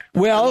took...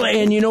 Well,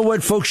 and you know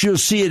what, folks? You'll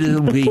see it.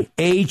 It'll be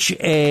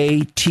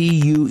Hattuey.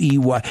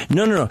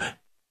 No.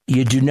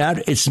 You do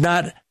not... It's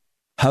not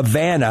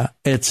Havana.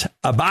 It's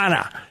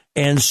Habana.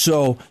 And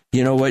so,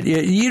 you know what?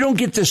 You don't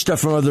get this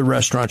stuff from other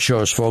restaurant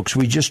shows, folks.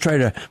 We just try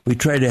to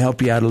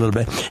help you out a little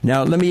bit.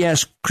 Now, let me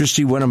ask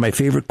Christy one of my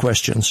favorite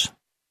questions.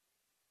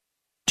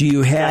 Do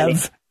you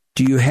have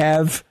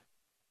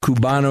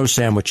Cubano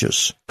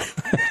sandwiches?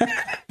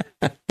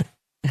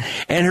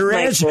 And her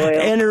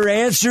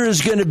answer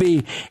is going to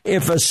be,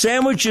 if a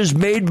sandwich is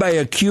made by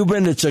a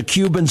Cuban, it's a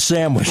Cuban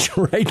sandwich,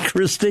 right,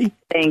 Christy?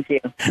 Thank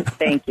you.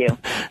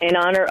 In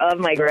honor of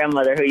my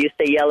grandmother, who used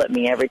to yell at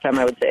me every time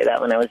I would say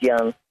that when I was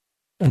young.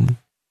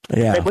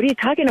 Yeah. Like, what are you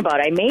talking about?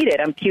 I made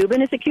it. I'm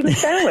Cuban. It's a Cuban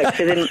sandwich.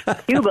 Because in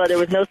Cuba, there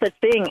was no such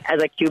thing as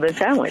a Cuban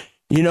sandwich.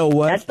 You know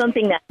what? That's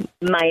something that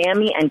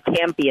Miami and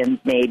Tampians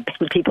made,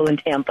 people in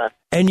Tampa.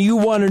 And you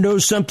want to know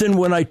something?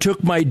 When I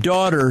took my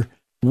daughter,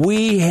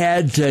 we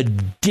had to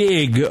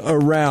dig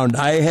around.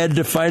 I had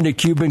to find a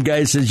Cuban guy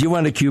who says, you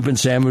want a Cuban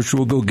sandwich?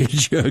 We'll go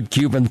get you a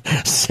Cuban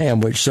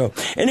sandwich. So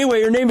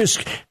anyway, her name is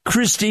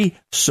Christy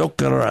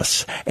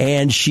Socaras,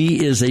 and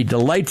she is a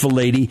delightful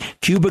lady.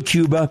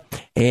 Cuba,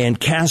 and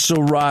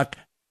Castle Rock.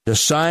 The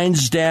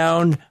sign's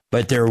down,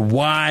 but they're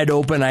wide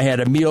open. I had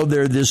a meal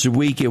there this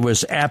week. It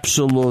was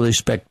absolutely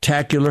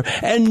spectacular.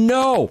 And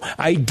no,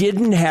 I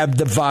didn't have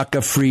the vaca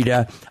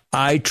frita.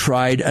 I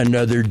tried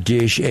another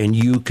dish, and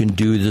you can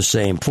do the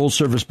same.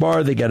 Full-service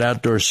bar. They got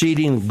outdoor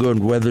seating. Good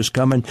weather's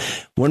coming.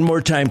 One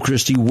more time,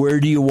 Christy, where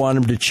do you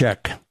want them to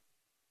check?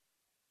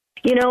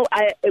 You know,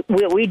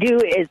 what we do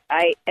is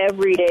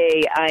every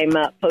day I'm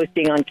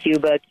posting on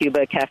Cuba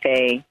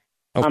Cafe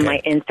on my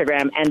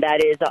Instagram, and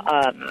that is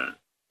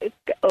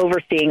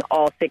overseeing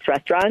all 6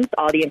 restaurants,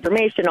 all the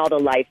information, all the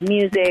live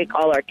music,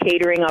 all our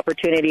catering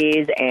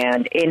opportunities,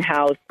 and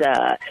in-house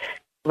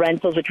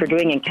rentals, which we're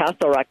doing in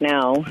Castle Rock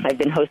now. I've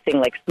been hosting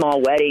like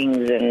small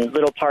weddings and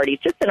little parties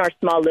just in our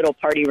small little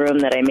party room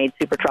that I made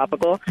super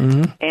tropical.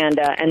 Mm-hmm. And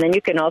then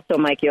you can also,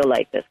 Mike, you'll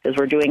like this because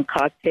we're doing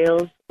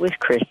cocktails with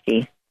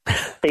Christy.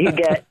 So you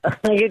get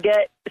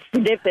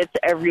snippets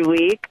every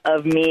week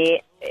of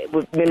me,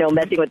 you know,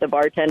 messing with the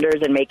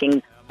bartenders and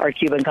making our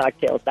Cuban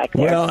cocktails back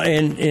there. Well,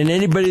 and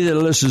anybody that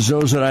listens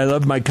knows that I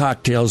love my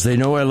cocktails. They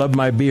know I love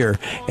my beer,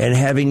 and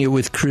having it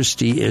with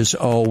Christy is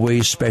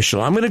always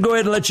special. I'm going to go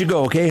ahead and let you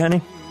go, okay,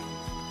 honey?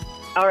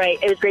 All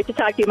right. It was great to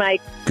talk to you,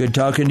 Mike. Good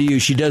talking to you.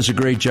 She does a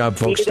great job,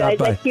 folks. See you guys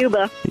Stop by. at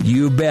Cuba.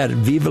 You bet.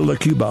 Viva la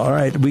Cuba. All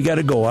right, we got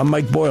to go. I'm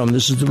Mike Boyle, and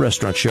this is The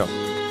Restaurant Show.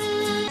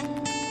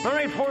 All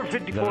right,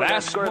 4:54.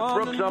 That's Garth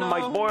Brooks. I'm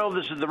Mike Boyle.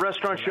 This is The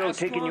Restaurant Show,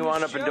 taking you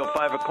on up until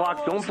 5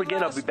 o'clock. Don't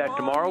forget, I'll be back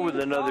tomorrow with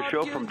another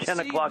show from 10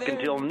 o'clock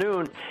until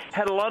noon.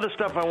 Had a lot of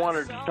stuff I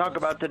wanted to talk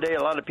about today,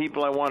 a lot of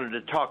people I wanted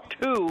to talk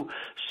to,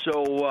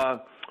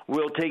 so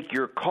we'll take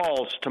your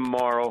calls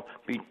tomorrow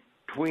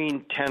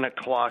between 10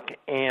 o'clock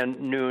and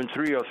noon,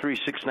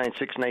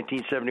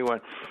 303-696-1971.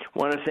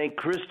 Want to thank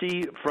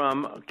Christy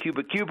from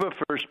Cuba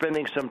for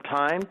spending some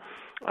time.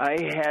 I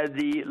had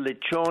the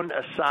lechon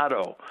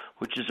asado,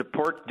 which is a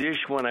pork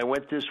dish when I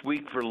went this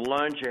week for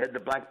lunch. I had the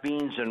black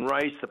beans and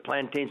rice, the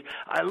plantains.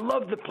 I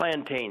love the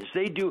plantains.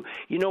 They do,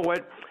 you know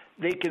what,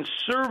 they can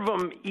serve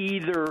them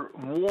either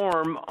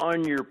warm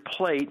on your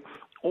plate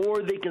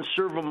or they can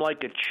serve them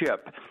like a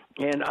chip.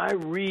 And I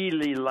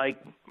really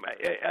like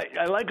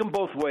them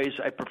both ways.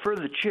 I prefer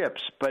the chips,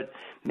 but,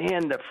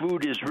 man, the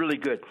food is really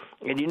good.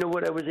 And you know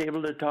what I was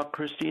able to talk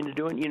Christy into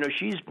doing? You know,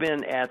 she's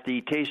been at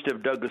the Taste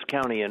of Douglas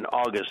County in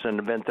August, an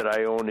event that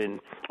I own in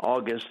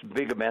August,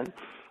 big event.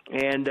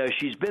 And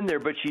she's been there,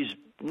 but she's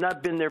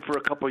not been there for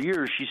a couple of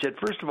years. She said,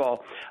 first of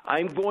all,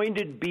 I'm going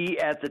to be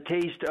at the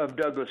Taste of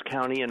Douglas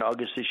County in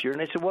August this year.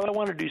 And I said, well, I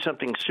want to do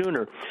something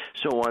sooner.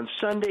 So on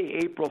Sunday,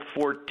 April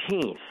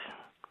 14th,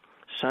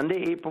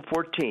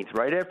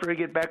 right after I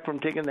get back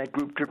from taking that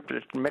group trip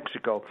to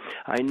Mexico,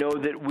 I know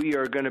that we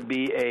are going to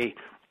be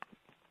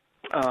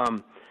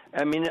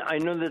I mean, I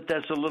know that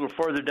that's a little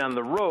farther down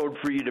the road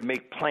for you to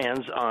make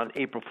plans on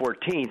April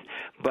 14th,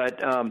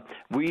 but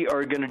we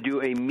are going to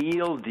do a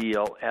meal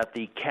deal at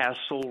the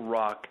Castle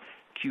Rock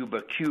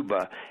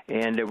Cuba,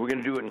 and we're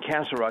going to do it in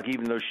Castle Rock,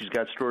 even though she's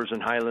got stores in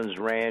Highlands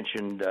Ranch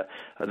and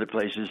other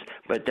places.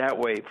 But that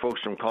way,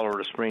 folks from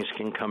Colorado Springs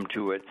can come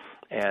to it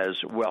as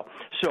well.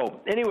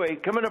 So anyway,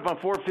 coming up on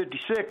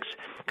 4:56,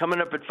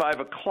 coming up at 5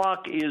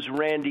 o'clock is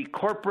Randy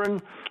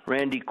Corcoran.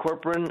 Randy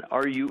Corcoran,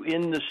 are you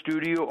in the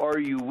studio? Are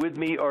you with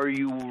me? Are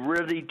you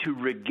ready to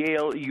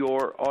regale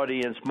your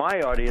audience,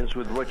 my audience,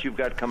 with what you've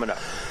got coming up?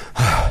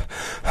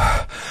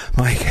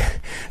 Mike,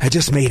 I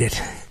just made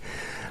it.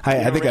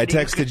 I think Randy,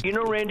 I texted... You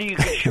know, Randy, you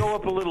could show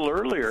up a little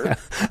earlier.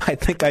 I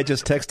think I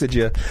just texted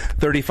you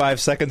 35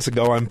 seconds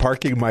ago. I'm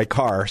parking my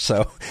car,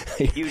 so...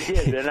 You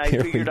did, and I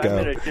figured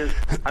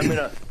I'm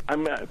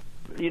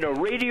gonna,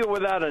 radio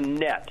without a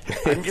net.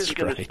 I'm just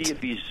going to see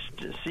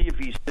if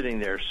he's sitting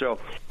there. So,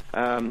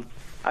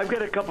 I've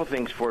got a couple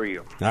things for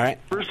you. All right.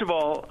 First of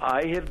all,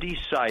 I have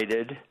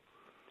decided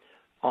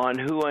on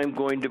who I'm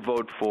going to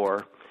vote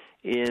for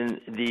in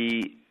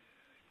the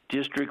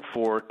District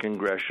 4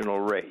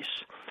 congressional race.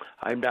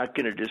 I'm not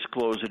going to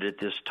disclose it at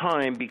this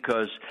time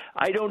because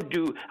I love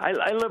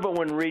it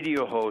when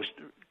radio hosts,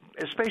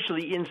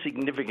 especially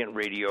insignificant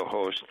radio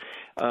hosts,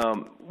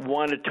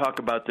 want to talk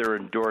about their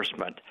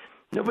endorsement.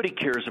 Nobody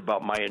cares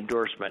about my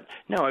endorsement.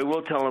 Now, I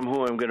will tell them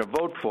who I'm going to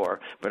vote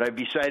for, but I've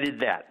decided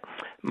that.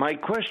 My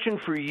question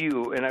for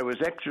you, and I was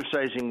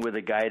exercising with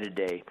a guy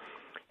today,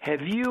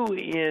 have you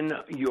in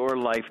your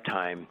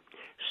lifetime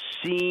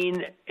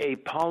seen a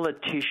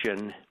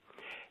politician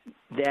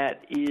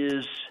that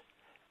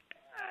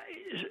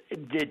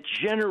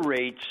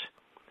generates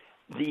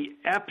the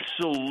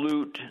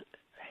absolute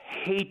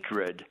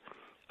hatred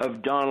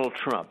of Donald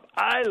Trump?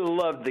 I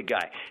love the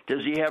guy.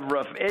 Does he have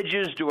rough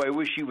edges? Do I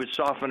wish he would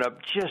soften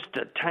up just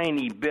a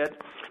tiny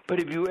bit? But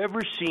have you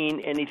ever seen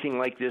anything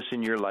like this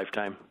in your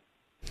lifetime?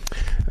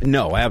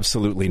 No,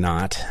 absolutely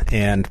not.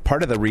 And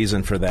part of the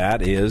reason for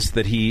that is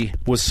that he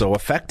was so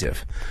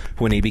effective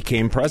when he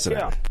became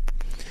president.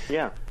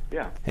 Yeah.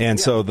 And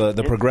so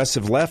the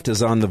progressive left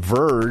is on the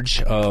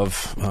verge of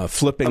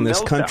flipping this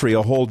country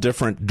a whole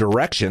different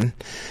direction.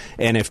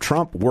 And if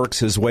Trump works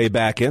his way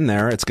back in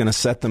there, it's going to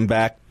set them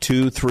back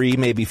 2, 3,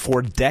 maybe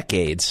 4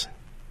 decades.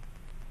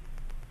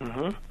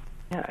 Mm-hmm.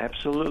 Yeah,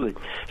 absolutely.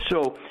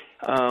 So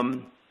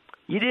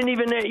you didn't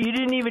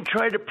even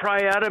try to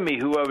pry out of me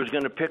who I was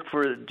going to pick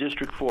for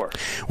District 4.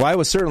 Well, I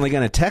was certainly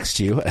going to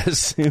text you as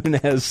soon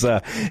as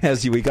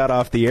we got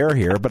off the air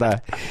here. But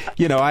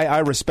I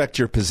respect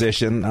your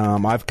position.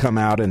 I've come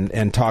out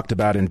and talked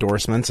about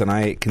endorsements, and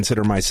I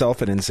consider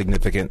myself an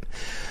insignificant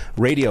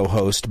radio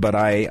host. But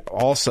I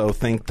also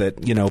think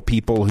that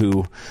people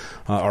who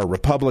are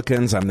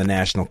Republicans. I'm the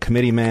national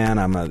committee man.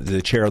 I'm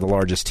the chair of the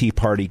largest Tea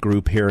Party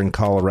group here in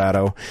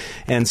Colorado,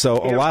 and so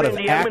a lot of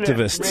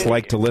activists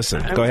like to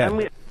listen. Go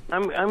ahead.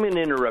 I'm going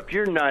to interrupt.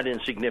 You're not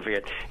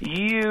insignificant.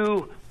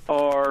 You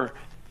are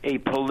a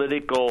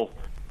political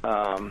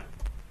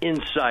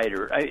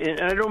insider. And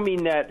I don't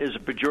mean that as a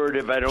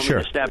pejorative. I don't mean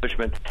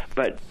establishment.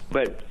 But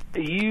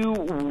you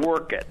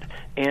work it.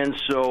 And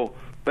so,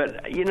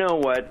 but you know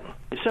what?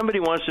 If somebody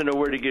wants to know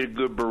where to get a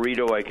good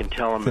burrito, I can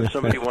tell them. If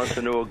somebody wants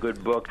to know a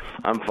good book,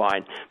 I'm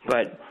fine.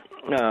 But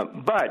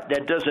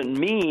that doesn't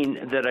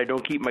mean that I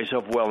don't keep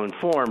myself well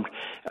informed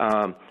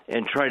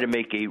and try to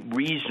make a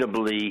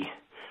reasonably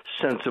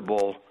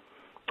sensible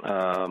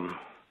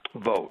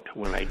vote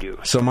when I do.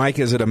 So, Mike,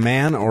 is it a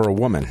man or a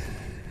woman?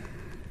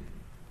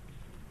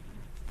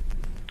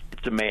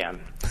 It's a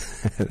man.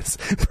 It's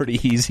a pretty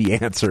easy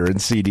answer in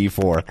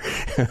CD4.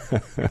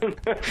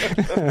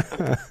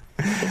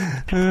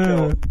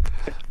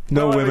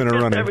 No women are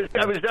running.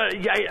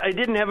 I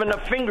didn't have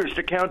enough fingers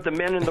to count the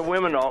men and the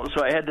women all,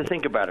 so I had to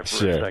think about it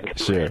for a second.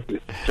 Sure.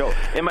 So,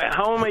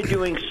 how am I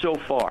doing so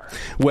far?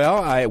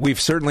 Well, we've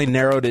certainly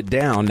narrowed it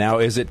down. Now,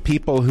 is it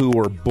people who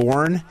were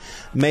born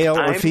male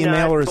or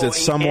female, or is it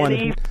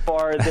someone?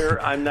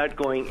 I'm not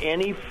going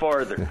any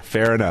farther.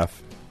 Fair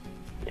enough.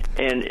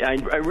 And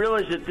I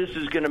realize that this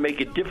is going to make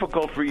it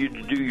difficult for you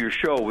to do your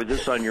show with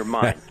this on your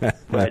mind,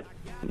 but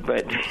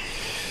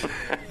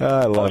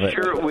I love it. I'll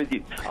share it with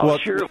you. I'll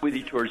share it with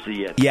you towards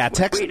the end. Yeah,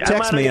 text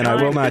me and I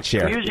will not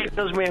share. Music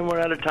tells me we're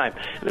out of time.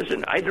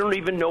 Listen, I don't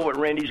even know what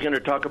Randy's going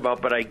to talk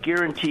about, but I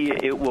guarantee you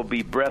it will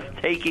be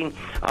breathtaking.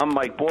 I'm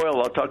Mike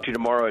Boyle. I'll talk to you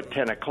tomorrow at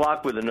 10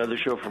 o'clock with another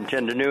show from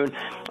 10 to noon.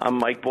 I'm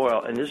Mike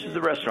Boyle, and this is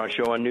The Restaurant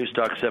Show on News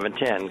Talk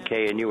 710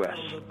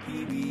 KNUS.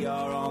 We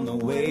are on the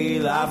way.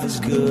 Life is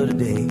good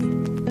today.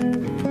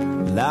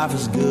 Life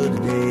is good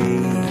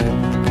today.